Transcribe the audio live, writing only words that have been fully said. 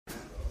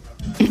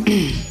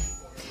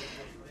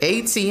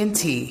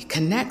AT&T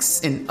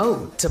connects an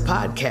ode to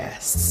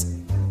podcasts.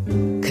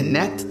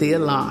 Connect the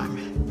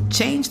alarm.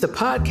 Change the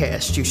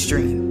podcast you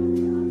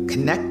stream.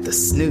 Connect the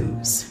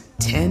snooze.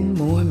 10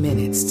 more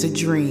minutes to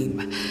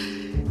dream.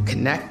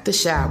 Connect the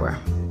shower.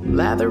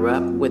 Lather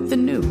up with the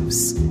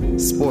news.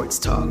 Sports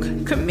talk,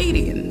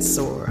 comedians,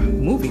 or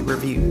movie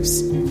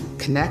reviews.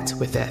 Connect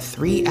with that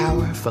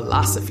 3-hour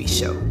philosophy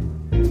show.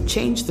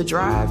 Change the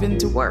drive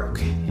into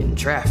work in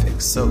traffic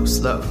so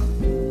slow.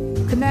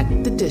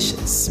 Connect the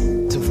dishes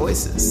to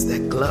voices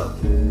that glow.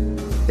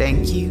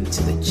 Thank you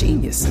to the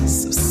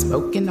geniuses of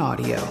spoken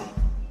audio.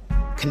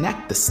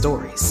 Connect the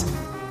stories.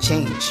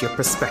 Change your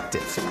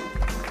perspective.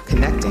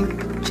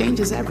 Connecting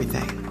changes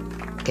everything.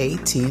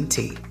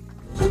 AT&T.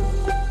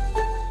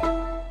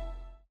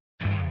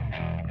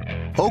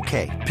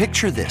 Okay,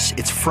 picture this.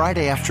 It's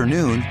Friday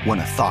afternoon when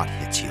a thought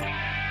hits you.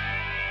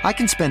 I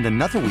can spend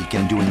another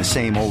weekend doing the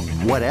same old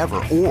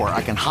whatever, or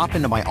I can hop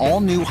into my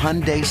all-new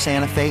Hyundai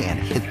Santa Fe and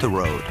hit the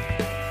road.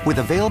 With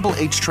available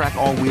H-Track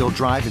all-wheel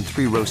drive and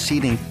 3-row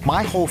seating,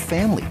 my whole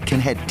family can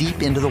head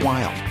deep into the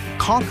wild.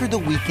 Conquer the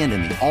weekend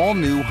in the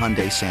all-new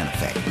Hyundai Santa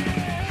Fe.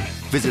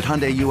 Visit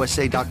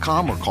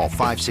HyundaiUSA.com or call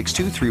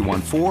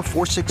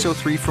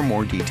 562-314-4603 for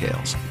more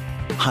details.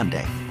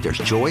 Hyundai, there's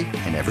joy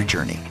in every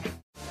journey.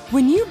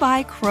 When you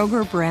buy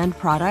Kroger brand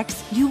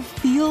products, you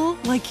feel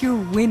like you're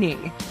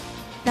winning.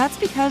 That's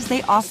because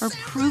they offer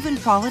proven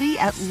quality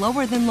at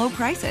lower than low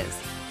prices.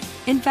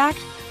 In fact,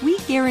 we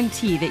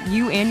guarantee that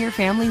you and your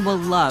family will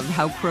love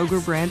how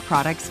Kroger brand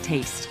products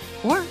taste,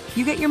 or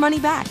you get your money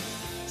back.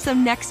 So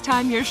next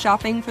time you're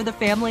shopping for the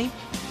family,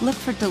 look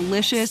for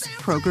delicious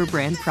Kroger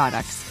brand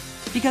products,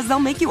 because they'll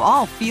make you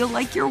all feel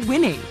like you're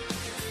winning.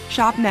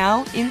 Shop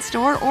now,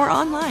 in-store, or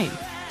online.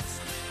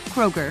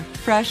 Kroger,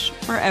 fresh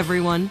for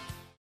everyone.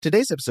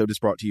 Today's episode is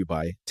brought to you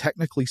by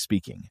Technically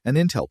Speaking, an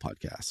Intel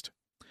podcast.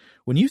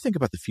 When you think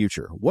about the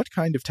future, what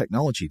kind of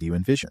technology do you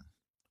envision?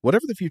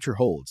 Whatever the future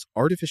holds,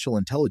 artificial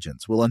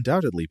intelligence will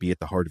undoubtedly be at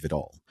the heart of it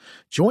all.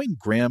 Join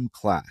Graham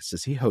Class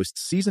as he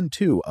hosts Season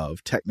 2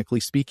 of Technically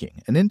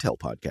Speaking, an Intel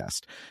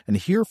podcast, and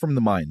hear from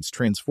the minds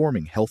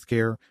transforming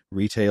healthcare,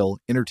 retail,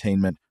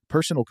 entertainment,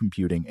 personal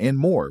computing, and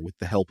more with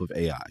the help of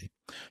AI.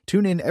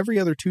 Tune in every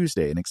other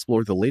Tuesday and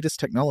explore the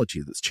latest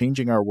technology that's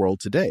changing our world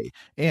today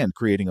and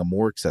creating a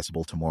more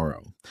accessible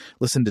tomorrow.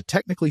 Listen to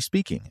Technically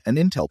Speaking, an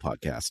Intel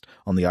podcast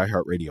on the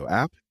iHeartRadio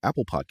app,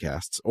 Apple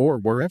Podcasts, or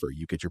wherever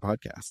you get your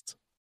podcasts.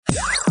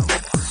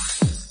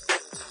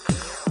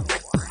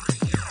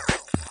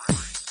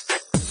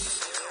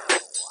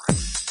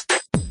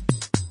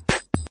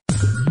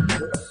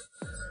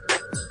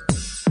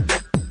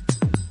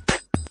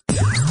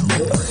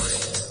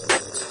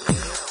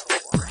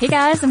 Hey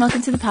guys, and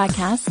welcome to the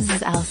podcast. This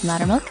is Allison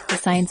Loudermilk, the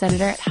science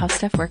editor at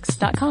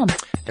HowStuffWorks.com.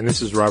 And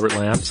this is Robert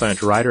Lamb,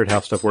 science writer at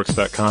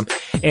HowStuffWorks.com.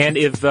 And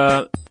if,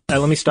 let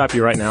me stop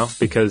you right now,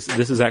 because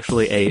this is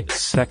actually the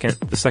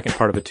second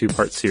part of a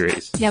 2-part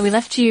series. Yeah, we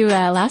left you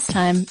last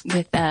time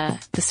with the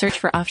search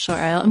for offshore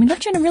oil, and we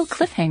left you in a real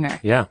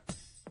cliffhanger. Yeah.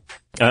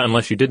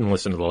 Unless you didn't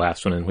listen to the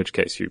last one, in which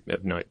case you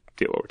have no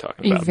idea what we're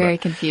talking about. You're very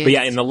confused. But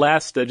yeah, in the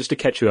last, just to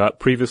catch you up,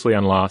 previously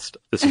on Lost,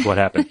 this is what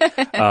happened.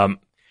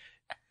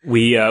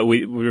 We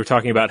were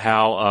talking about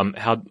how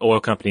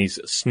oil companies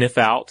sniff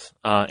out,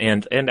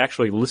 and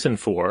actually listen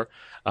for,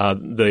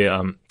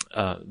 the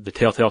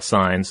telltale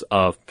signs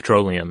of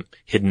petroleum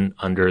hidden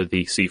under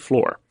the sea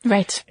floor.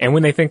 Right. And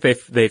when they think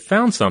they've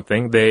found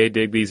something, they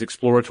dig these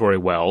exploratory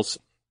wells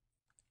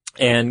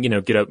and,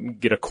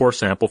 get a core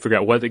sample, figure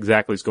out what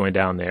exactly is going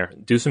down there,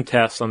 do some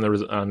tests on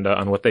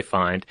what they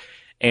find.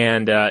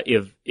 And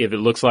if it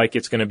looks like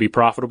it's going to be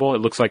profitable,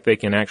 it looks like they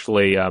can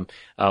actually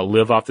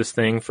live off this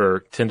thing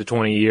for 10 to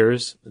 20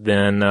 years,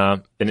 then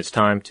it's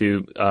time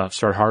to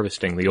start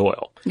harvesting the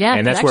oil. Yeah,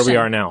 and that's where we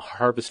are now,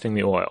 harvesting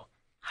the oil.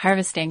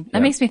 Harvesting.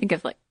 That makes me think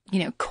of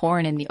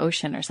corn in the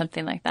ocean or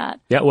something like that.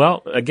 Yeah,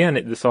 well, again,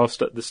 this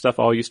stuff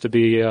all used to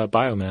be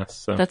biomass.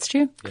 So. That's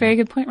true. Yeah. Very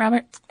good point,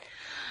 Robert.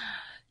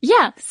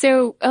 Yeah,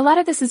 so a lot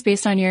of this is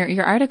based on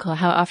your article,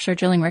 How Offshore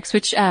Drilling Works,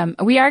 which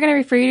we are going to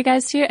refer you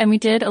guys to, and we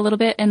did a little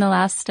bit in the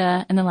last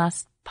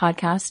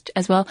podcast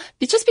as well.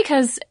 But just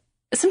because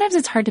sometimes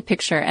it's hard to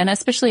picture, and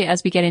especially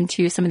as we get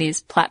into some of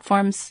these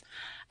platforms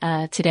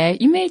today,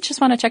 you may just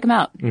want to check them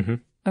out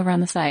over on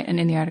the site and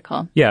in the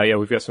article. Yeah,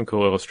 we've got some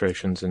cool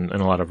illustrations and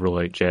a lot of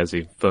really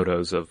jazzy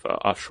photos of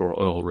offshore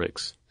oil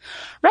rigs.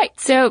 Right.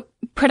 So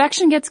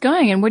production gets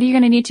going, and what are you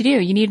going to need to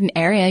do? You need an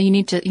area. You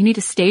need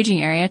a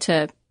staging area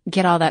to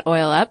get all that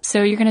oil up.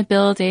 So you're going to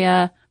build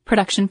a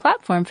production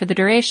platform for the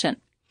duration.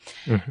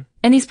 Mm-hmm.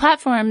 And these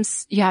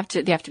platforms, they have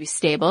to be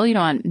stable. You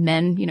don't want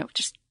men,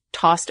 just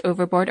tossed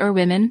overboard, or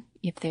women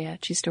if they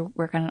choose to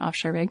work on an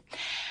offshore rig.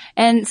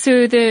 And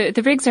so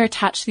the rigs are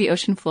attached to the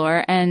ocean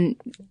floor and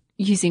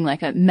using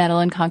like a metal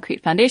and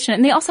concrete foundation.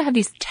 And they also have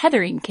these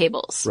tethering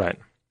cables. Right.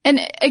 And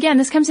again,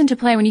 this comes into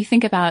play when you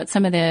think about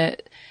some of the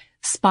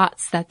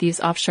spots that these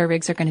offshore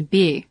rigs are going to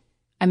be.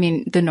 I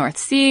mean, the North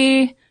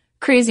Sea,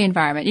 crazy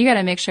environment. You got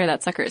to make sure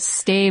that sucker is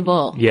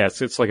stable.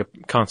 Yes, it's like a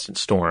constant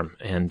storm,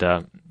 and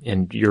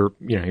you're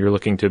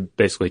looking to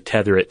basically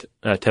tether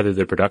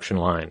the production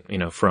line,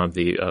 from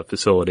the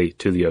facility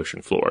to the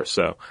ocean floor.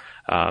 So,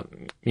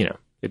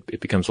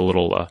 it becomes a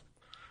little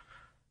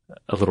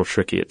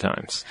tricky at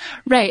times.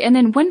 Right, and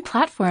then one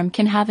platform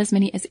can have as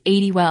many as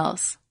 80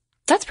 wells.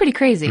 That's pretty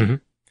crazy. Mm-hmm.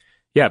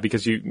 Yeah,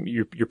 because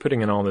you're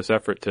putting in all this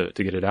effort to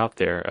get it out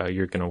there.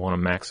 You're going to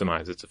want to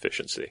maximize its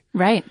efficiency.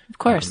 Right, of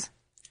course.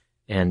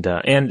 And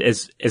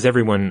as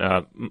everyone,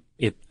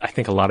 I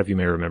think a lot of you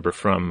may remember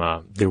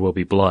from There Will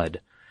Be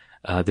Blood,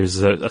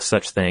 there's a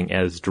such thing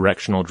as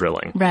directional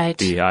drilling. Right.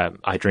 The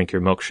I drink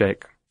your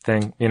milkshake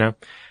thing,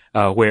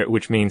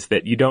 which means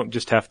that you don't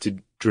just have to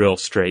drill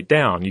straight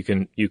down. You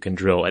can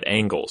drill at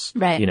angles.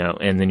 Right.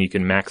 And then you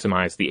can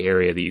maximize the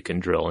area that you can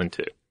drill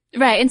into.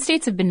 Right, and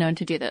states have been known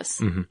to do this.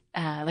 Mm-hmm.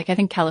 I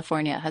think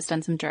California has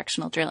done some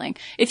directional drilling.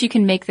 If you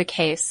can make the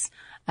case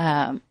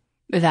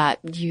that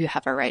you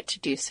have a right to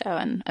do so,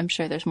 and I'm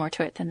sure there's more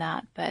to it than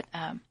that. But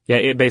yeah,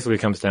 it basically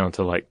comes down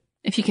to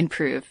if you can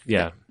prove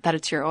that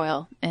it's your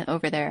oil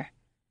over there.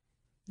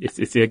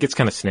 It gets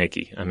kind of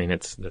snaky. I mean,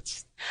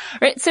 that's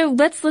right. So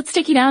let's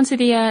take you down to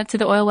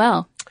the oil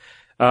well.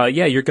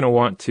 You're going to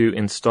want to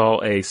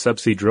install a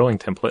subsea drilling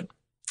template.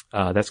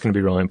 That's going to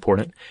be really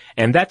important.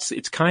 And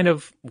it's kind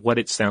of what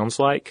it sounds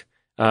like.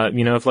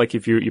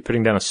 If you're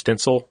putting down a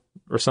stencil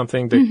or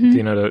something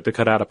to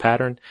cut out a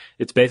pattern,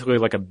 it's basically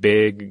like a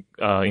big,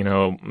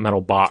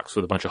 metal box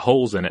with a bunch of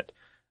holes in it,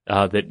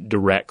 that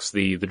directs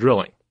the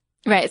drilling.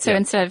 Right. So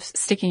instead of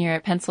sticking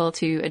your pencil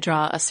to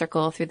draw a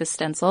circle through the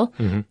stencil,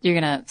 mm-hmm. you're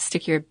going to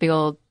stick your big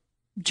old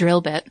drill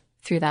bit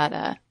through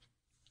that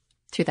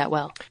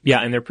well. Yeah.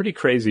 And they're pretty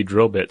crazy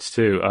drill bits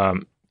too.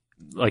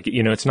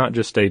 It's not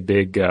just a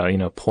big,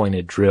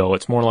 pointed drill.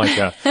 It's more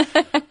like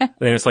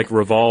it's like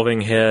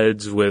revolving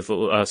heads with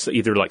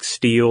either like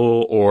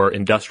steel or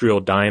industrial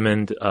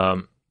diamond,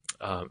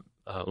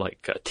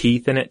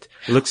 teeth in it.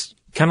 It looks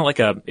kind of like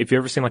if you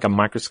ever seen like a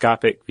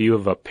microscopic view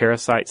of a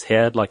parasite's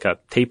head, like a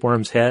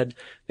tapeworm's head,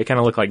 they kind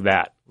of look like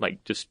that,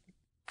 like just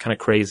kind of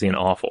crazy and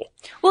awful.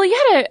 Well,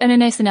 you had a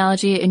nice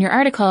analogy in your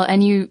article,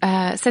 and you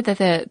said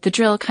that the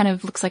drill kind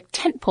of looks like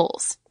tent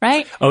poles,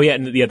 right? Oh yeah,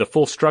 and the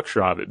full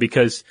structure of it,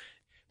 because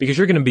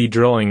you're going to be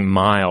drilling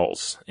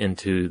miles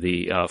into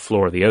the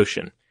floor of the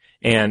ocean.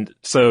 And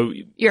so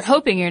you're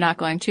hoping you're not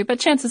going to, but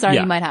chances are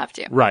you might have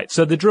to. Right.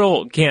 So the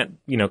drill can't,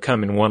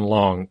 come in one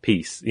long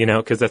piece,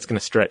 because that's going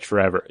to stretch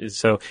forever.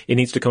 So it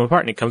needs to come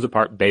apart, and it comes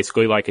apart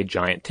basically like a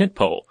giant tent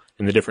pole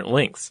in the different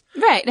lengths.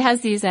 Right. It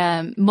has these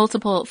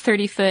multiple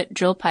 30-foot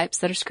drill pipes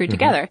that are screwed mm-hmm.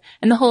 together,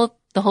 and the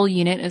whole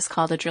unit is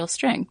called a drill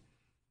string.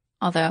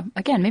 Although,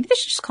 again, maybe they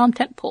should just call them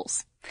tent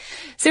poles.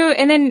 So,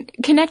 and then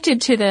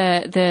connected to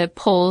the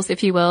poles,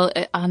 if you will,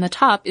 on the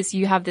top is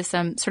you have this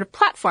sort of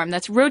platform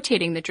that's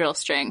rotating the drill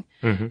string.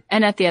 Mm-hmm.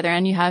 And at the other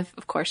end, you have,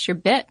 of course, your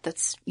bit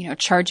that's,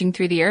 charging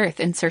through the earth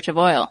in search of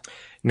oil.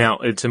 Now,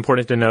 it's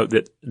important to note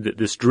that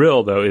this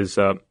drill, though,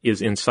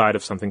 is inside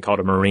of something called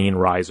a marine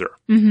riser,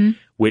 mm-hmm.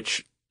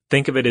 which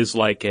think of it as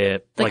like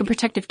a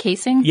protective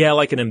casing? Yeah,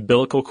 like an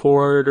umbilical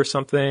cord or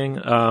something.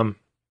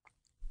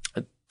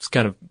 It's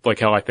kind of like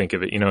how I think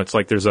of it. It's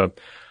like there's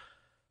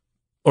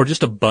or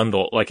just a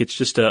bundle, like it's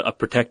just a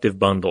protective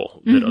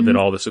bundle mm-hmm. that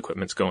all this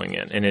equipment's going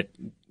in. And it,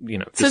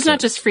 So it's not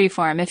just free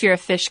form. If you're a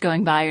fish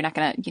going by, you're not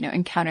going to,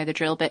 encounter the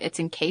drill bit. It's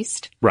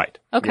encased. Right.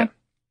 Okay. Yeah.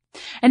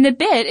 And the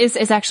bit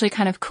is actually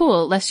kind of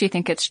cool, lest you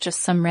think it's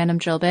just some random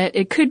drill bit.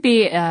 It could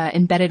be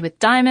embedded with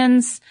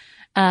diamonds,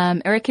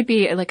 or it could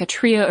be like a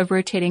trio of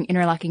rotating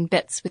interlocking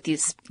bits with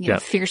these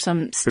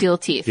fearsome steel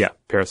teeth. Yeah,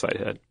 parasite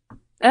head.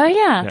 Oh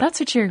yeah, that's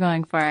what you're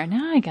going for.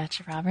 Now I got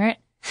you, Robert.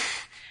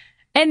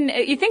 And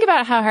you think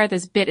about how hard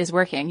this bit is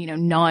working,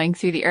 gnawing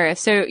through the earth.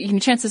 So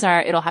chances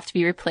are it'll have to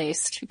be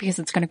replaced because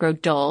it's going to grow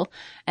dull,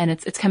 and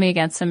it's coming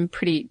against some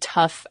pretty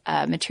tough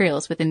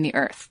materials within the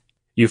earth.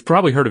 You've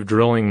probably heard of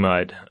drilling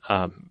mud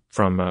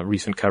from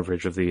recent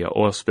coverage of the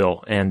oil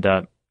spill,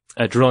 and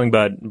drilling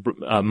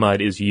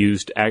mud is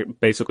used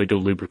basically to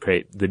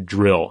lubricate the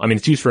drill. I mean,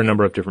 it's used for a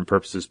number of different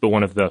purposes, but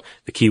one of the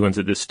key ones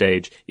at this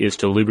stage is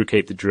to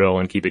lubricate the drill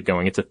and keep it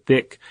going. It's a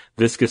thick,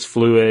 viscous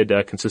fluid,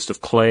 consists of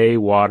clay,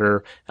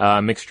 water,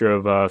 a mixture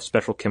of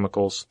special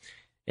chemicals,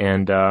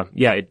 and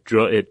it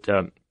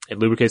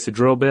lubricates the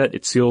drill bit,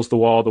 it seals the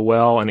wall of the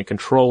well, and it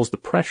controls the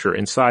pressure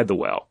inside the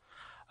well.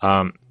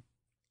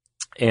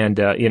 In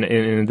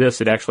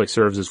this, it actually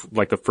serves as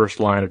like the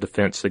first line of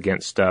defense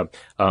against a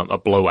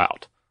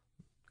blowout.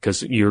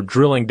 Because you're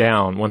drilling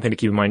down, one thing to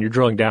keep in mind, you're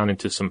drilling down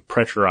into some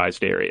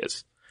pressurized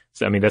areas.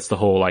 So, I mean, that's the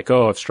whole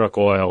I've struck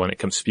oil and it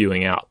comes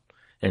spewing out.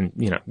 And,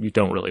 you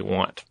don't really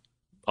want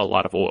a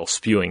lot of oil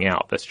spewing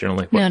out. That's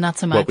generally not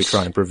so much. What we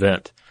try and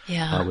prevent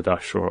with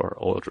offshore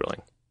oil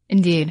drilling.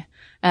 Indeed.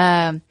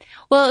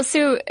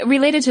 So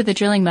related to the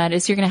drilling mud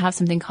is you're going to have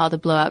something called a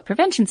blowout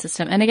prevention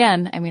system. And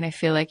again, I mean, I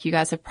feel like you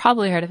guys have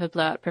probably heard of a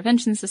blowout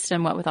prevention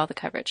system, what with all the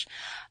coverage.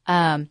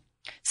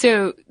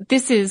 So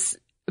this is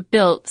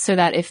built so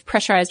that if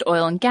pressurized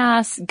oil and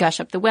gas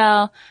gush up the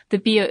well, the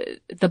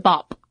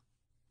BOP,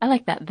 I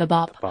like that, the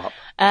BOP. BOP.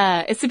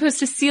 It's supposed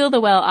to seal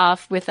the well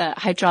off with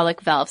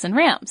hydraulic valves and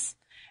rams.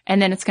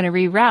 And then it's going to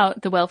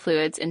reroute the well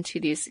fluids into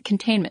these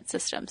containment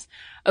systems.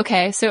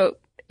 Okay, so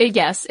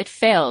yes, it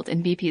failed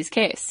in BP's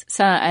case.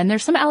 So, and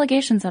there's some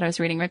allegations that I was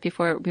reading right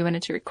before we went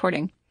into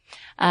recording,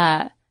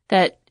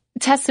 that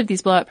tests of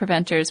these blowout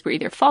preventers were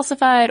either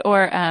falsified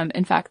or,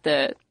 in fact,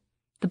 the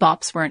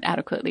BOPs weren't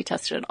adequately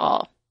tested at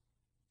all.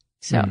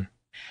 So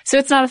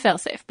it's not a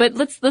failsafe. But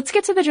let's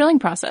get to the drilling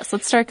process.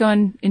 Let's start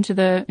going into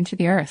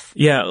the earth.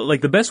 Yeah,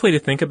 like the best way to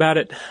think about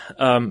it,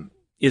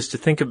 is to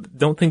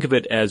don't think of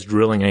it as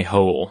drilling a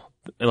hole.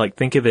 Like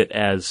think of it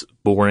as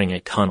boring a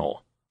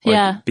tunnel.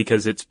 Like,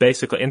 because it's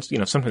basically, and,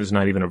 sometimes it's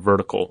not even a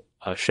vertical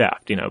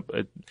shaft,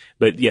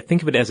 but yeah,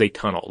 think of it as a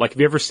tunnel. Like, have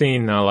you ever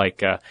seen,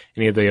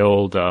 any of the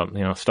old,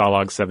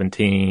 Stalag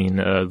 17,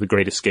 The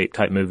Great Escape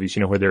type movies,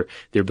 where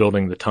they're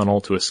building the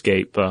tunnel to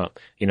escape, a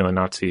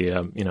Nazi,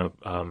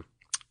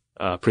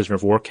 prisoner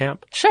of war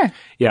camp? Sure.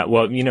 Yeah,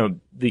 well,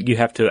 you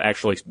have to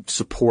actually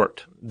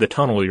support the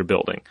tunnel you're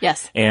building.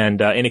 Yes. And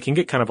it can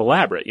get kind of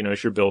elaborate,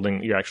 as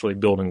you're actually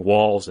building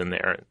walls in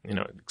there, et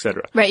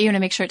cetera. Right. You want to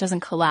make sure it doesn't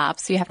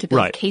collapse. So you have to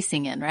build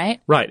casing in, right?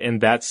 Right. And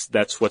that's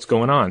what's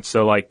going on.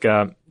 So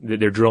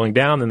they're drilling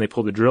down, then they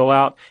pull the drill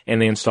out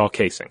and they install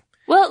casing.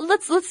 Well,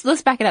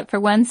 let's back it up for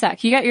 1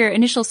 sec. You got your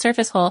initial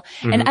surface hole,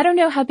 and I don't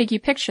know how big you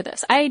picture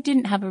this. I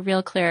didn't have a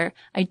real clear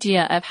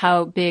idea of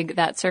how big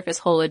that surface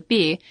hole would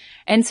be.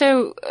 And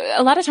so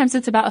a lot of times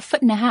it's about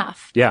 1.5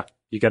 feet. Yeah.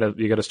 You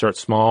gotta start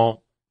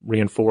small,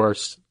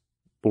 reinforce,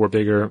 bore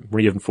bigger,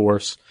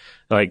 reinforce.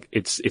 Like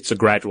it's a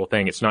gradual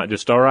thing. It's not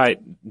just, all right,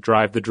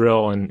 drive the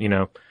drill and,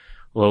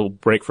 we'll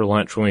break for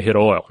lunch when we hit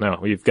oil.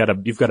 No, you've got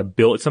to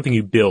build. It's something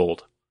you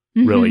build.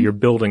 Really, you're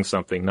building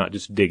something, not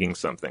just digging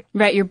something.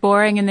 Right, you're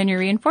boring and then you're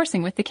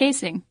reinforcing with the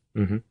casing.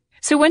 Mm-hmm.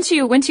 So once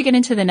you get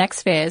into the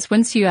next phase,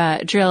 once you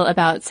drill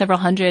about several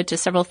hundred to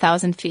several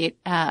thousand feet,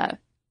 and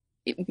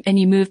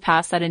you move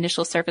past that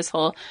initial surface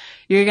hole,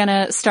 you're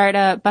gonna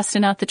start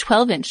busting out the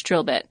 12-inch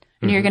drill bit,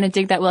 and you're gonna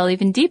dig that well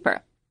even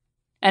deeper.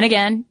 And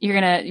again, you're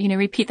gonna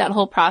repeat that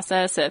whole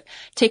process of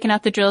taking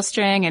out the drill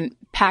string and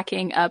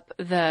packing up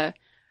the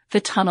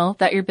tunnel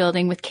that you're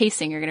building with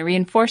casing. You're gonna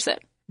reinforce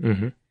it.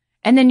 Mm-hmm.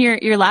 And then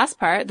your last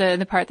part,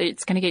 the part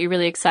that's going to get you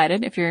really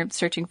excited if you're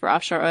searching for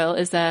offshore oil,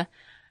 is the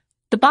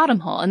bottom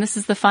hole. And this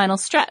is the final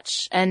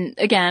stretch. And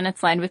again,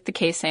 it's lined with the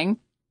casing.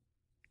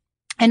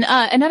 And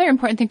another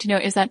important thing to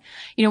note is that,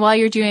 while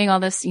you're doing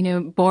all this,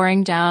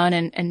 boring down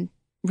and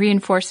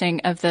reinforcing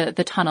of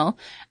the tunnel,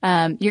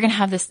 you're going to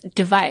have this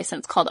device, and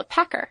it's called a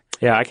packer.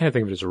 Yeah, I kind of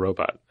think of it as a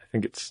robot. I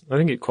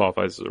think it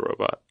qualifies as a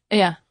robot.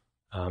 Yeah.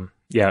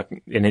 Yeah,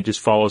 and it just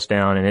follows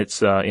down, and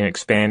it's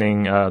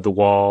expanding the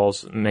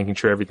walls, making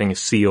sure everything is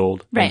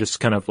sealed, right. And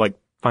just kind of like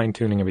fine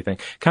tuning everything.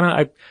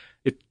 Kind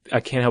of, I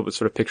can't help but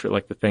sort of picture it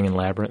like the thing in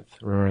Labyrinth.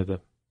 Remember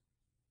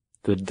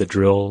the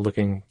drill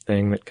looking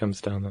thing that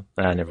comes down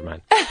the? Never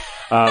mind.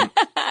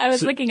 I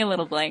was looking a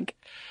little blank.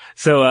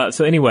 So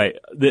anyway,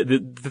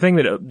 the thing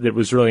that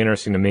was really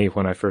interesting to me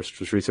when I first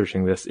was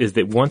researching this is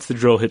that once the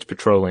drill hits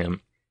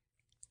petroleum,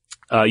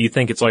 you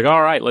think it's like,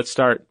 all right, let's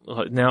start.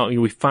 Now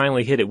we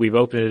finally hit it. We've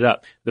opened it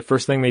up. The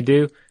first thing they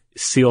do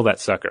is seal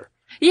that sucker.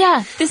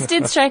 Yeah, this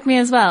did strike me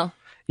as well.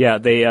 Yeah,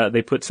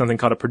 they put something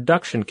called a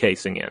production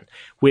casing in,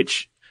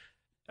 which,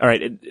 all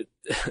right,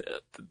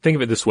 think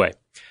of it this way.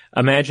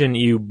 Imagine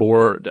you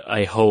bored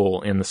a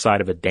hole in the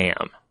side of a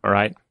dam, all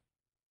right?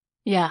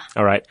 Yeah.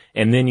 All right.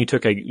 And then you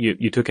took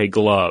a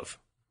glove,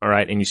 all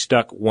right, and you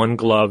stuck one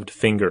gloved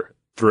finger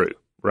through,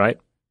 right?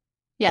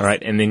 Yes. All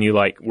right. And then you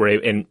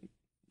and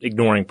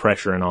ignoring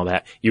pressure and all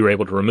that, you were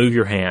able to remove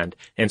your hand.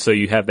 And so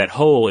you have that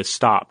hole is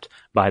stopped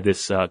by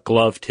this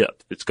glove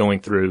tip that's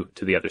going through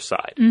to the other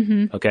side.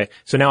 Mm-hmm. Okay.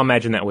 So now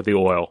imagine that with the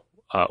oil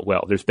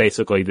well. There's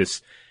basically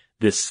this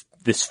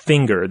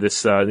finger,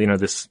 this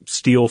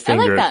steel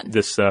finger, I like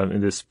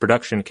that. This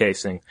production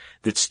casing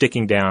that's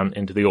sticking down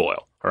into the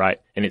oil. All right.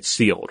 And it's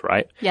sealed,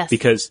 right? Yes.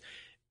 Because,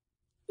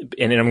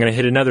 and then I'm going to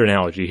hit another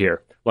analogy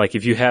here. Like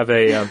if you have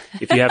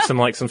some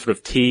sort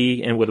of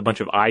tea and with a bunch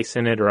of ice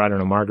in it, or I don't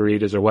know,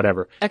 margaritas or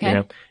whatever.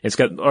 Okay. It's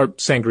got, or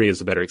sangria is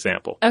a better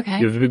example. Okay.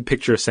 You have a big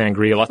picture of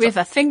sangria. We have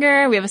a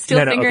finger, we have a steel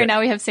finger, okay. and now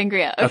we have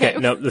sangria. Okay.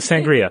 No, the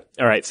sangria.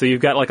 All right. So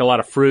you've got like a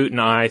lot of fruit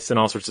and ice and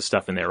all sorts of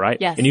stuff in there, right?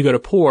 Yes. And you go to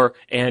pour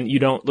and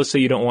let's say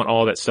you don't want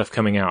all that stuff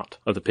coming out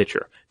of the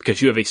pitcher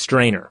because you have a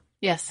strainer.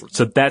 Yes.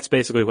 So that's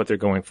basically what they're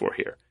going for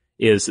here.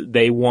 Is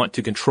they want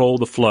to control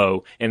the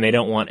flow, and they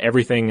don't want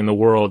everything in the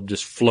world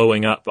just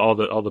flowing up, all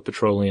the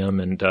petroleum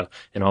and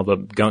all the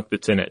gunk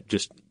that's in it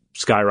just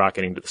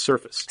skyrocketing to the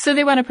surface. So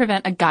they want to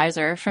prevent a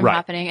geyser from Right.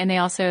 happening, and they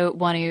also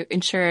want to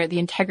ensure the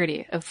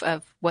integrity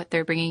of what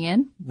they're bringing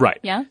in. Right.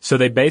 Yeah. So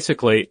they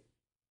basically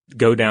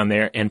go down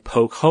there and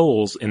poke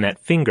holes in that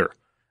finger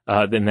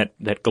than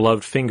that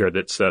gloved finger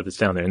that's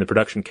down there in the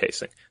production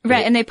casing.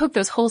 Right, and they poke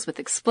those holes with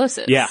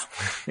explosives. Yeah.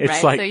 It's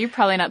right? like, so you're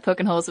probably not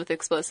poking holes with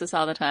explosives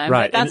all the time.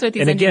 right. But that's what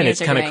these and again,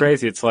 engineers it's kind of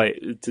crazy. It's like,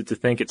 to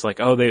think it's like,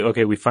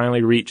 we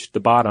finally reached the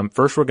bottom.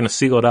 First we're going to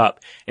seal it up,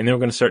 and then we're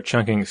going to start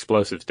chunking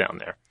explosives down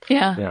there.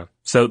 Yeah. Yeah.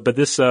 So, but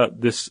this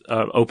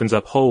opens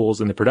up holes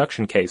in the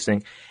production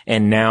casing,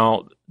 and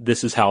now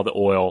this is how the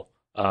oil,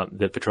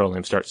 the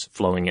petroleum starts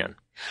flowing in.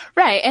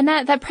 Right, and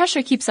that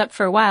pressure keeps up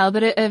for a while,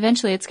 but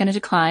eventually it's going to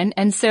decline.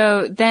 And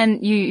so then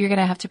you're going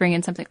to have to bring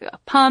in something like a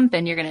pump,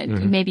 and you're going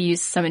to maybe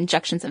use some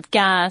injections of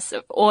gas,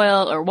 of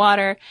oil, or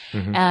water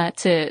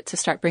to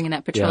start bringing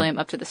that petroleum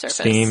up to the surface.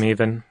 Steam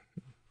even.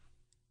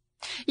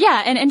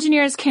 Yeah, and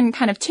engineers can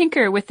kind of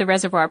tinker with the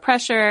reservoir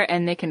pressure,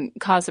 and they can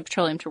cause the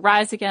petroleum to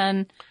rise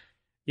again.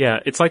 Yeah,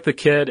 it's like the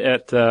kid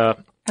at...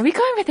 Are we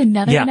going with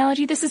another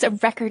analogy? This is a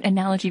record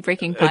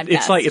analogy-breaking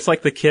podcast. It's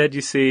like the kid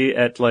you see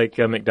at like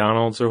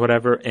McDonald's or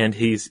whatever, and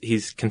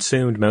he's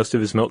consumed most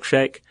of his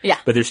milkshake. Yeah.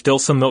 But there's still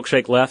some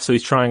milkshake left, so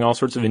he's trying all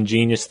sorts of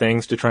ingenious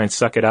things to try and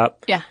suck it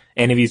up. Yeah.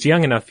 And if he's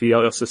young enough, you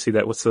also see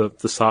that. What's the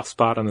soft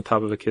spot on the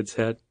top of a kid's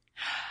head?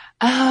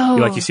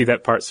 Oh. You see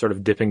that part sort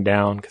of dipping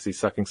down because he's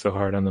sucking so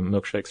hard on the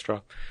milkshake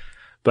straw.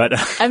 But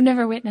I've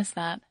never witnessed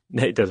that.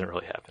 It doesn't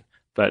really happen.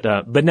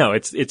 But no,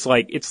 it's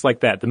like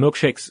that. The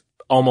milkshake's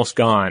almost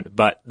gone,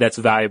 but that's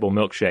valuable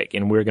milkshake,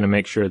 and we're going to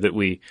make sure that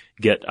we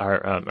get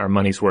our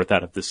money's worth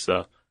out of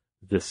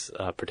this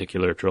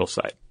particular drill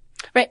site.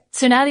 Right.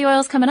 So now the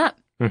oil's coming up.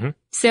 Mm-hmm.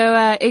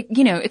 So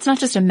it's not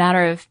just a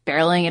matter of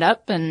barreling it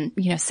up and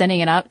sending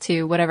it out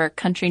to whatever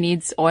country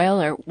needs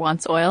oil or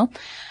wants oil.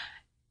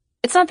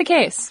 It's not the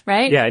case,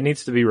 right? Yeah, it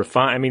needs to be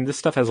refined. I mean, this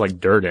stuff has like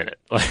dirt in it.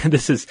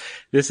 This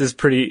is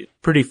pretty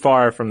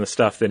far from the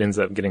stuff that ends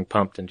up getting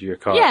pumped into your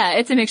car. Yeah,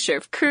 it's a mixture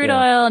of crude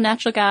oil,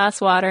 natural gas,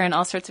 water, and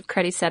all sorts of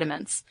cruddy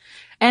sediments.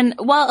 And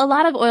while a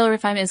lot of oil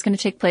refinement is going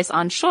to take place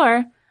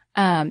onshore,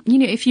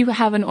 if you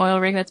have an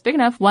oil rig that's big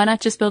enough, why not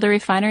just build a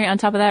refinery on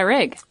top of that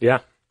rig? Yeah.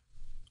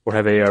 Or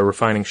have a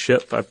refining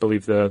ship. I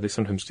believe they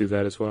sometimes do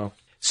that as well.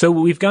 So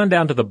we've gone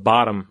down to the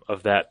bottom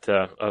of that,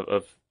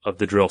 of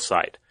the drill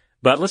site.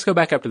 But let's go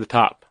back up to the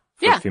top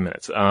for a few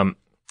minutes.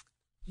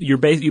 You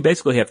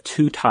basically have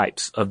two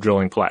types of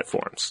drilling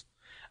platforms.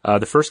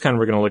 The first kind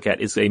we're going to look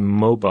at is a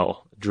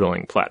mobile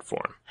drilling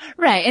platform.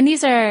 Right, and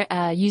these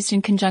are used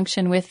in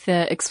conjunction with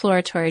the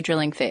exploratory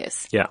drilling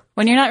phase. Yeah.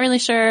 When you're not really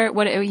sure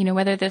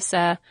whether this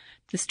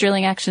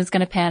drilling action is going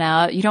to pan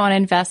out, you don't want to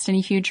invest in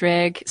a huge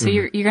rig, so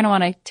you're going to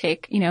want to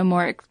take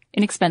more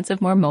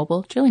inexpensive, more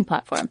mobile drilling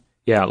platform.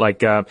 Yeah,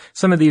 like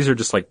some of these are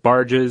just like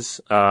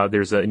barges.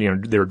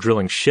 They're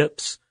drilling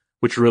ships,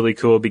 which are really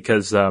cool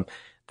because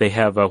they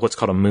have what's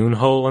called a moon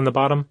hole in the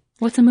bottom.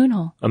 What's a moon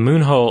hole? A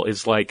moon hole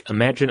is like,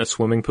 imagine a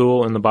swimming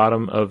pool in the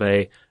bottom of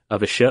a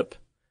ship,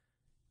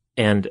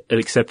 and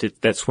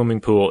except that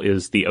swimming pool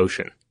is the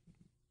ocean.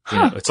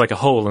 Huh. It's like a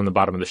hole in the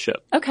bottom of the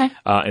ship. Okay.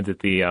 And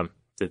that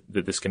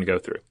this can go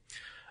through.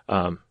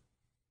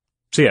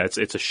 So yeah,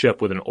 it's a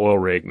ship with an oil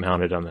rig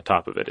mounted on the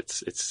top of it.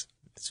 It's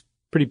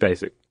pretty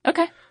basic.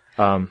 Okay.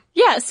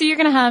 Yeah, so you're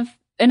going to have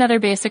another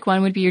basic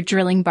one would be your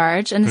drilling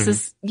barge, and this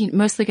is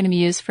mostly going to be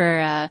used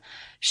for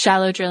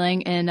shallow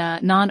drilling in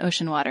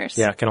non-ocean waters.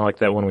 Yeah, kind of like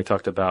that one we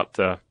talked about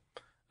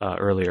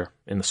earlier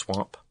in the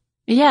swamp.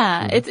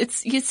 Yeah,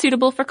 it's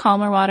suitable for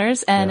calmer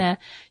waters, and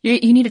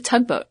you need a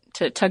tugboat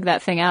to tug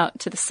that thing out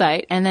to the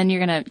site, and then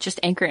you're going to just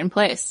anchor it in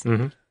place.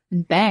 Mm-hmm.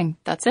 And bang,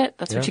 that's it.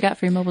 That's what you got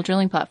for your mobile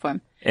drilling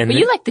platform. But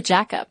you like the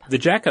jackup. The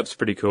jackup's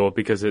pretty cool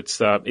because it's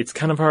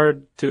kind of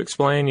hard to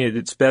explain.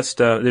 It's best.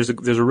 There's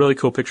a really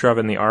cool picture of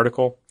it in the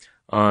article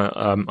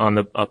on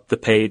the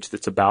page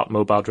that's about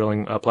mobile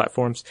drilling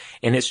platforms,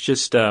 and it's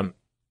just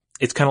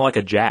it's kind of like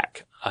a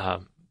jack.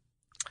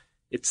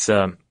 It's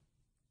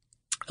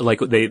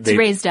like it's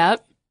raised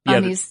up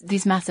on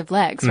these massive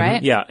legs,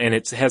 right? Yeah, and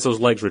it has those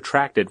legs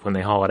retracted when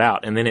they haul it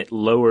out, and then it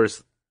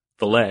lowers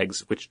the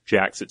legs, which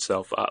jacks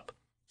itself up.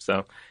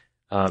 So.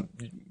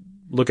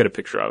 Look at a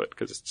picture of it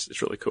because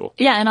it's really cool.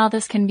 Yeah, and all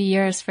this can be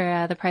yours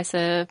for the price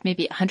of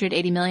maybe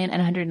 $180 million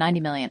and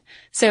 $190 million.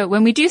 So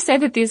when we do say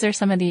that these are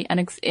some of the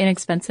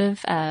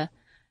inexpensive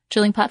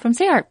drilling platforms,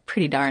 they are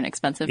pretty darn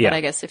expensive. Yeah. But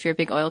I guess if you're a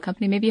big oil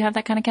company, maybe you have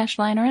that kind of cash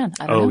lying around.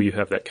 I don't know. You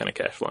have that kind of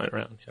cash lying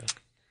around. Yeah.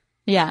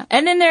 Yeah,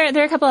 and then there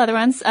are a couple other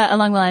ones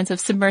along the lines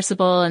of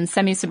submersible and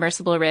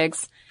semi-submersible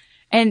rigs,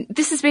 and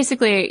this is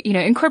basically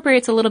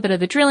incorporates a little bit of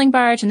the drilling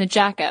barge and the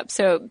jackup.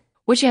 So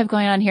what you have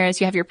going on here is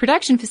you have your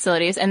production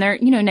facilities, and they're,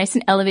 nice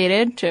and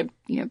elevated to,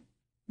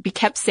 be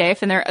kept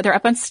safe, and they're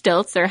up on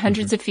stilts. They're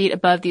hundreds of feet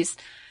above these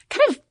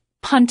kind of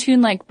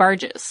pontoon-like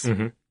barges.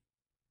 Mm-hmm.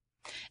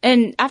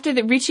 And after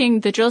reaching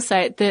the drill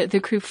site,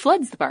 the crew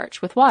floods the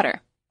barge with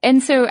water.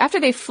 And so after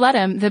they flood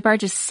them, the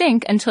barges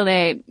sink until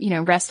they,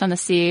 rest on the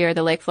sea or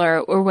the lake floor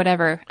or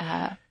whatever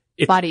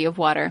body of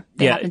water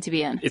they happen to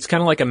be in. It's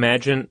kind of like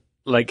imagine,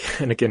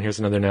 and again, here's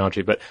another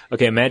analogy, but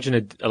okay,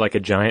 imagine a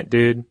giant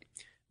dude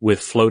with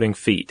floating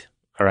feet,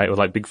 all right, with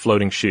like big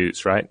floating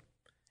shoes, right?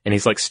 And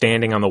he's like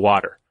standing on the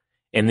water.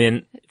 And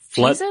then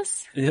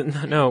Jesus?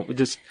 No,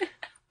 just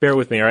bear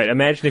with me, all right?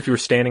 Imagine if you were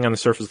standing on the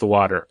surface of the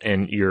water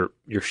and your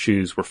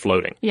shoes were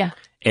floating. Yeah.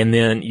 And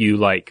then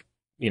you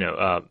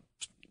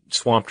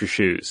swamped your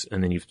shoes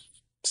and then you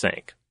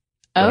sank.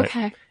 Right?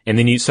 Okay. And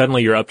then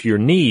you're up to your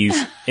knees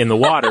in the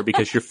water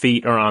because your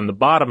feet are on the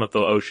bottom of the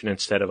ocean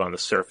instead of on the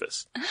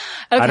surface. Okay.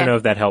 I don't know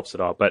if that helps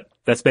at all, but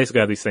that's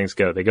basically how these things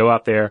go. They go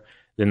out there,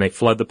 then they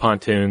flood the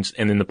pontoons,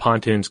 and then the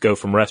pontoons go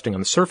from resting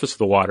on the surface of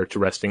the water to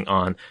resting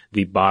on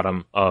the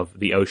bottom of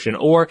the ocean.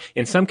 Or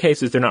in some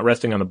cases, they're not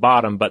resting on the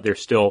bottom, but they're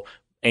still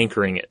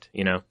anchoring it,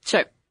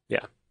 Sure.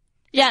 Yeah.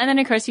 Yeah, and then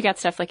of course you got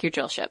stuff like your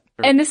drill ship.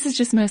 And this is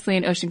just mostly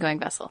an ocean-going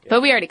vessel. Yeah.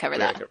 But we already covered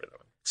that.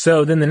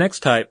 So then the next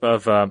type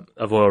of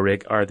oil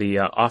rig are the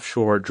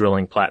offshore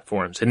drilling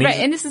platforms. And these, right,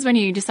 and this is when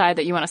you decide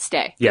that you want to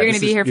stay. Yeah, you're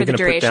going to be here for the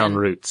duration. Put down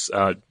roots,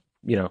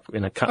 in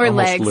a or almost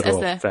legs,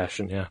 literal as the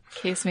fashion. Yeah.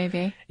 Case may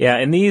be. Yeah,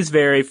 and these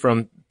vary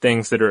from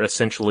things that are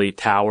essentially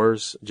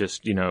towers,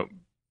 just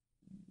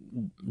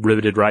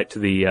riveted right to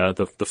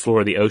the floor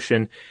of the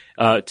ocean,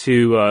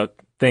 to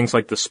things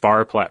like the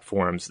spar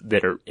platforms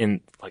that are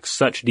in like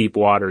such deep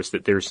waters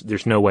that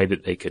there's no way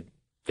that they could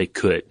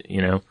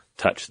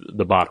touch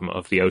the bottom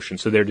of the ocean.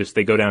 So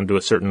they go down to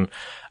a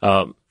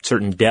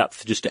certain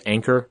depth just to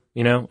anchor,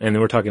 and then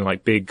we're talking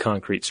like big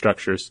concrete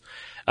structures.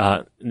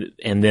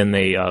 And then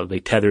they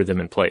tether them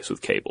in place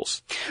with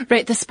cables.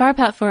 Right. The spar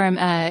platform,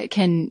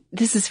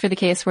 this is for the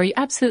case where you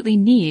absolutely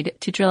need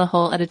to drill a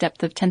hole at a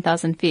depth of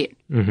 10,000 feet.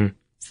 Mm-hmm.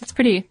 So it's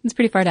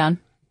pretty far down.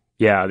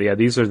 Yeah.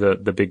 These are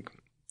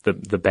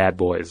the bad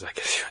boys, I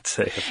guess you would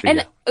say.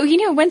 And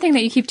one thing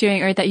that you keep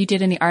doing, or that you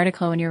did in the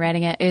article when you're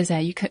writing it, is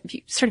you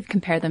sort of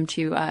compare them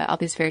to all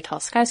these very tall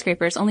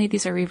skyscrapers. Only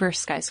these are reverse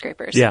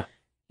skyscrapers. Yeah.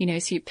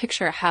 So you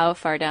picture how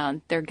far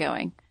down they're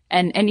going,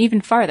 and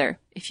even farther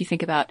if you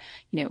think about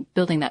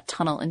building that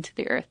tunnel into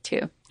the earth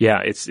too.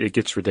 Yeah, it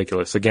gets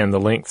ridiculous. Again, the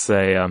lengths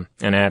an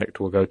addict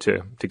will go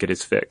to get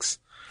his fix.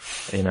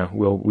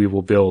 We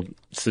will build.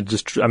 So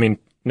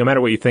no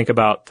matter what you think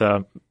about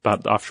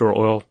offshore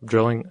oil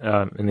drilling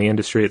in the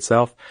industry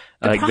itself,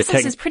 the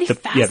process is pretty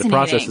fascinating. Yeah, the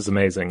process is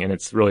amazing, and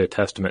it's really a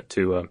testament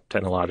to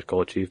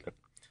technological achievement.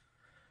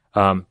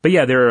 But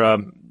yeah,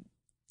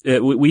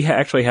 we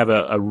actually have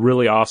a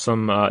really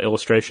awesome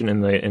illustration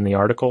in the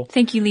article.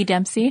 Thank you, Lee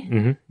Dempsey,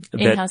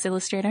 in-house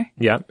illustrator.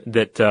 Yeah,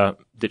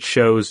 that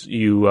shows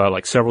you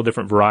like several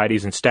different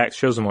varieties and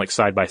shows them like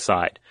side by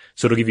side.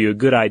 So it'll give you a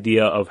good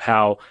idea of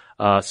how,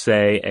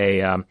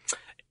 say,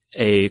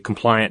 a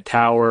compliant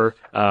tower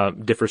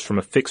differs from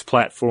a fixed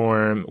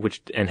platform,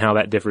 and how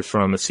that differs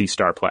from a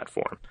C-star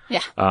platform.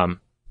 Yeah.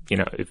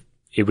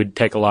 It would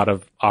take a lot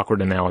of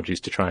awkward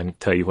analogies to try and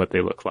tell you what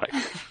they look like.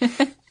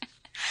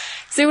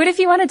 So what if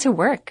you wanted to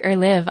work or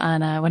live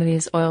on one of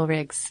these oil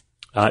rigs?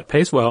 It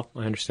pays well,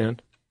 I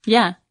understand.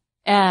 Yeah.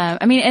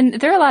 And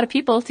there are a lot of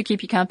people to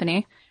keep you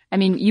company.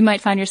 You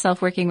might find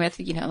yourself working with,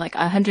 like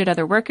 100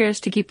 other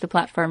workers to keep the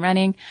platform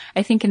running.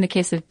 I think in the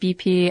case of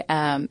BP,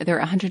 there are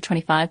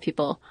 125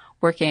 people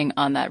working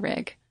on that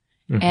rig.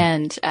 Mm-hmm.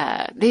 And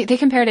they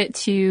compared it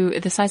to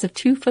the size of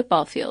 2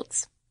 football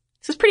fields.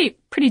 So it's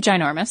pretty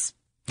ginormous.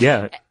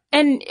 Yeah.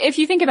 And if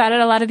you think about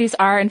it, a lot of these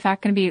are, in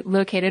fact, going to be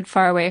located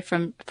far away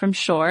from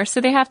shore. So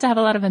they have to have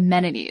a lot of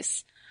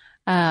amenities.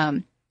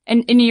 And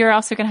you're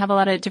also going to have a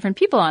lot of different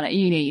people on it.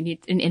 You need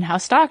an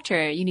in-house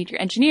doctor. You need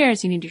your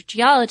engineers. You need your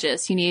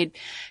geologists. You need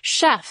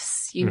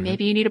chefs.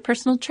 Maybe you need a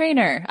personal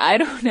trainer. I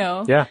don't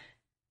know. Yeah.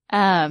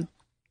 And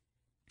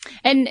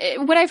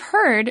what I've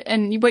heard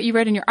and what you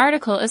read in your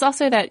article is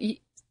also that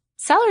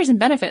salaries and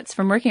benefits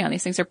from working on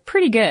these things are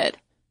pretty good.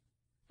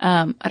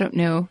 I don't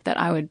know that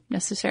I would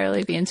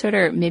necessarily be into it,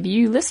 or maybe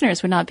you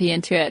listeners would not be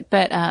into it,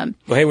 but, well,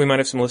 hey, we might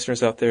have some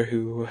listeners out there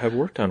who have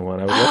worked on one.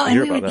 I would love to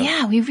hear about that.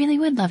 Yeah, we really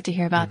would love to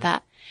hear about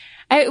that.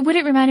 What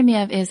it reminded me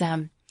of is,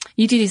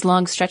 you do these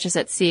long stretches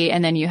at sea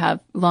and then you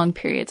have long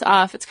periods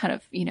off. It's kind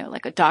of,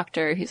 like a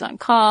doctor who's on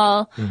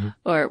call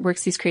or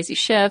works these crazy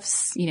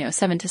shifts,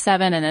 7 to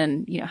 7 and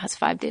then, has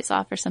 5 days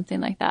off or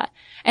something like that.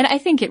 And I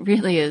think it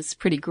really is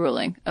pretty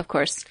grueling, of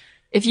course.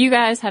 If you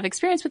guys have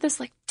experience with this,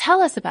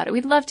 tell us about it.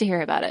 We'd love to hear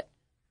about it.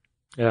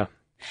 Yeah.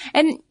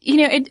 And,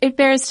 it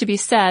bears to be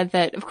said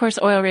that, of course,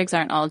 oil rigs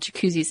aren't all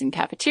jacuzzis and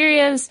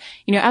cafeterias.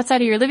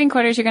 Outside of your living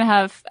quarters, you're going to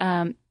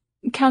have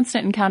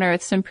constant encounter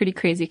with some pretty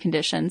crazy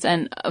conditions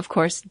and, of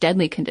course,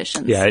 deadly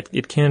conditions. Yeah,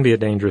 it can be a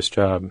dangerous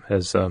job,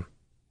 as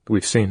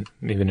we've seen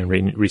even in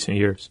recent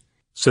years.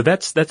 So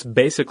that's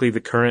basically the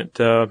current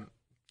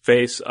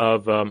phase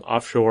of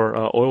offshore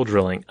oil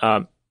drilling.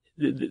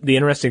 The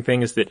interesting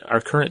thing is that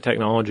our current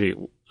technology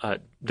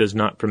does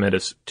not permit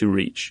us to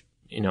reach,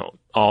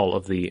 all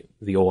of the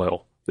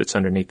oil that's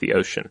underneath the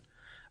ocean.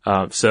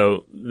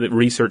 So the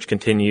research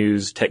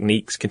continues,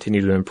 techniques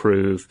continue to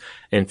improve,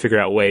 and figure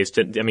out ways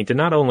to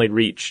not only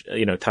reach,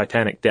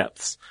 titanic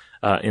depths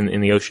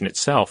in the ocean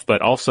itself,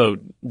 but also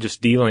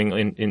just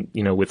dealing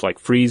in with like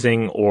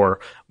freezing or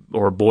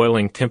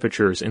boiling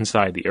temperatures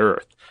inside the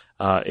earth.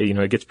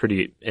 It gets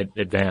pretty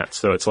advanced.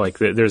 So it's like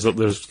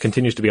there's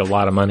continues to be a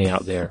lot of money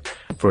out there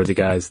for the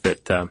guys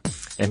that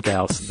and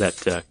gals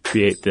that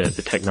create the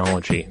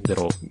technology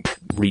that'll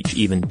reach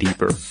even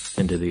deeper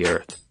into the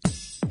earth.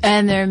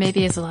 And there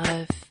maybe is a lot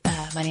of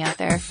money out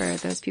there for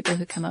those people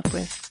who come up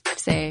with,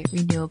 say,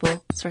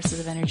 renewable sources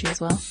of energy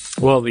as well.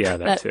 Well, yeah,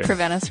 that too.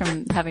 Prevent us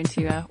from having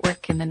to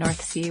work in the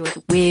North Sea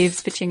with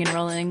waves pitching and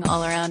rolling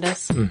all around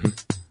us. Mm-hmm.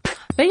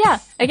 But yeah,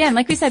 again,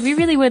 like we said, we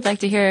really would like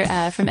to hear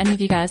from any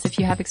of you guys if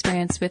you have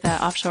experience with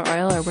offshore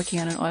oil or working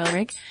on an oil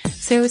rig.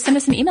 So send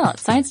us an email at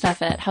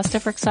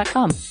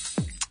sciencestuff@howstuffworks.com.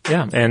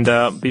 Yeah,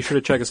 and be sure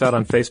to check us out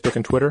on Facebook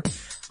and Twitter.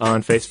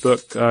 On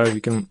Facebook,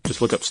 you can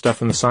just look up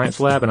Stuff in the Science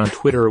Lab, and on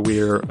Twitter,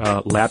 we're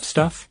Lab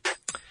Stuff.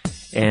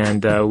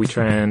 And we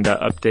try and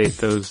update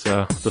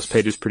those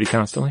pages pretty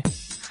constantly.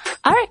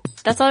 All right,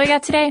 that's all we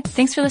got today.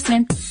 Thanks for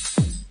listening.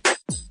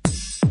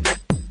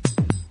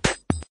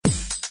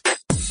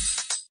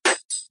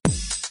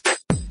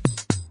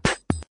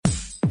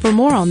 For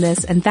more on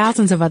this and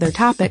thousands of other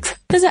topics,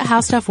 visit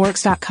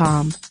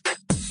howstuffworks.com.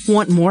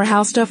 Want more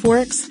How Stuff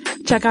Works?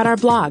 Check out our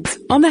blogs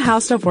on the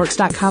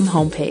howstuffworks.com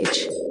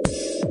homepage.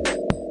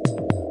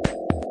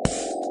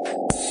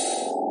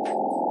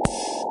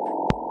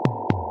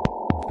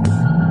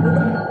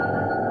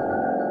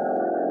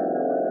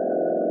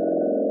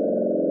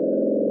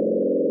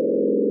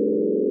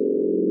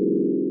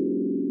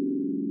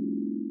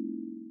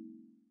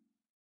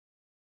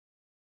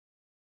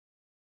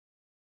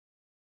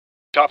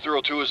 Top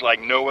Thrill 2 is like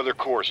no other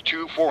course.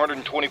 2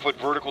 420-foot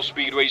vertical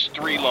speedways,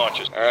 3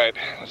 launches. All right,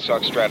 let's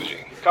talk strategy.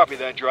 Copy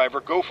that, driver.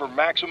 Go for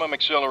maximum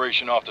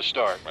acceleration off the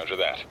start. Roger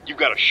that. You've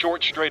got a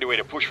short straightaway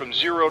to push from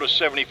 0 to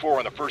 74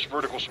 on the first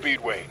vertical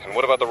speedway. And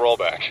what about the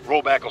rollback?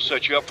 Rollback will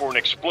set you up for an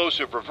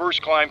explosive reverse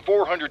climb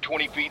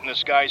 420 feet in the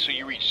sky so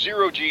you reach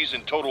 0 G's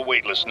in total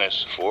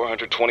weightlessness.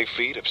 420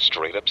 feet of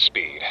straight-up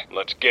speed.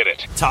 Let's get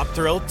it. Top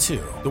Thrill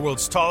 2, the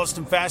world's tallest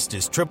and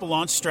fastest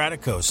triple-launch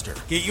Stratocoaster.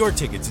 Get your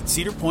tickets at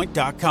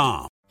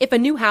cedarpoint.com. If a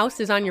new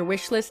house is on your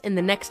wish list in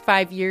the next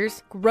 5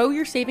 years, grow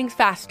your savings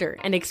faster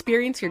and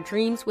experience your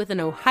dreams with an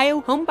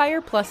Ohio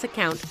Homebuyer Plus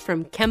account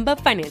from Kemba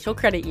Financial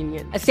Credit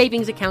Union. A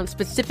savings account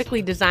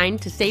specifically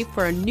designed to save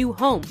for a new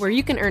home, where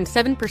you can earn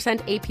 7%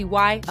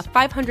 APY,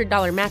 a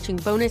 $500 matching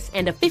bonus,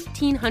 and a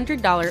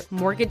 $1,500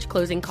 mortgage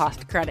closing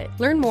cost credit.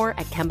 Learn more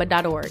at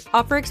Kemba.org.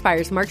 Offer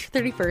expires March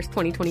 31st,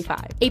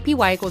 2025.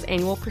 APY equals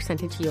annual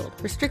percentage yield.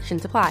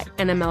 Restrictions apply.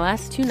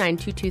 NMLS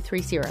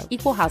 292230.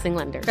 Equal housing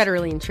lender.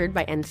 Federally insured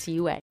by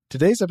NCUA.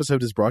 Today's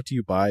episode is brought to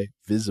you by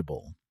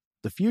Visible.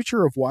 The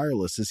future of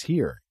wireless is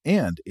here,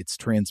 and it's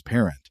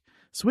transparent.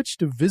 Switch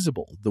to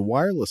Visible, the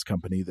wireless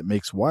company that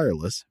makes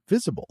wireless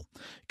visible.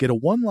 Get a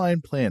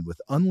one-line plan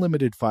with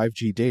unlimited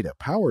 5G data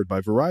powered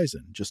by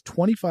Verizon, just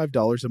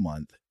 $25 a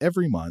month,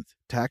 every month,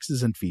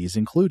 taxes and fees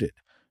included.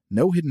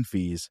 No hidden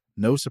fees,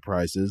 no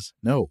surprises,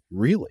 no,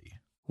 really.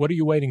 What are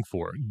you waiting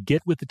for?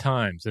 Get with the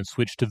times and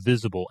switch to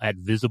Visible at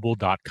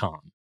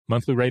Visible.com.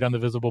 Monthly rate on the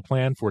Visible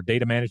plan. For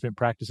data management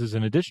practices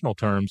and additional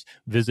terms,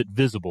 visit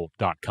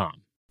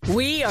Visible.com.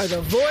 We are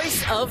the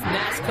voice of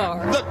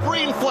NASCAR. The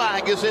green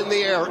flag is in the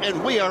air,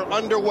 and we are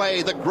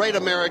underway. The Great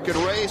American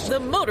Race.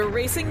 The Motor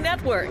Racing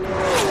Network.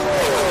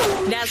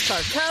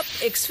 NASCAR Cup,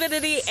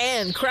 Xfinity,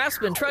 and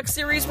Craftsman Truck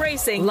Series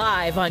Racing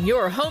live on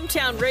your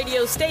hometown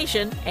radio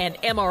station and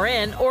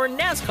MRN or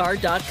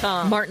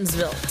NASCAR.com.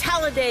 Martinsville,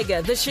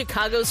 Talladega, the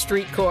Chicago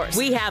Street Course.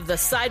 We have the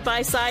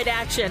side-by-side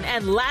action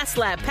and last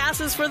lap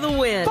passes for the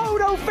win.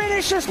 Photo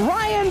finishes.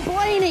 Ryan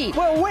Blaney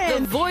will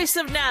win. The voice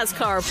of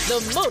NASCAR,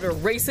 the Motor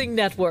Racing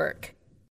Network.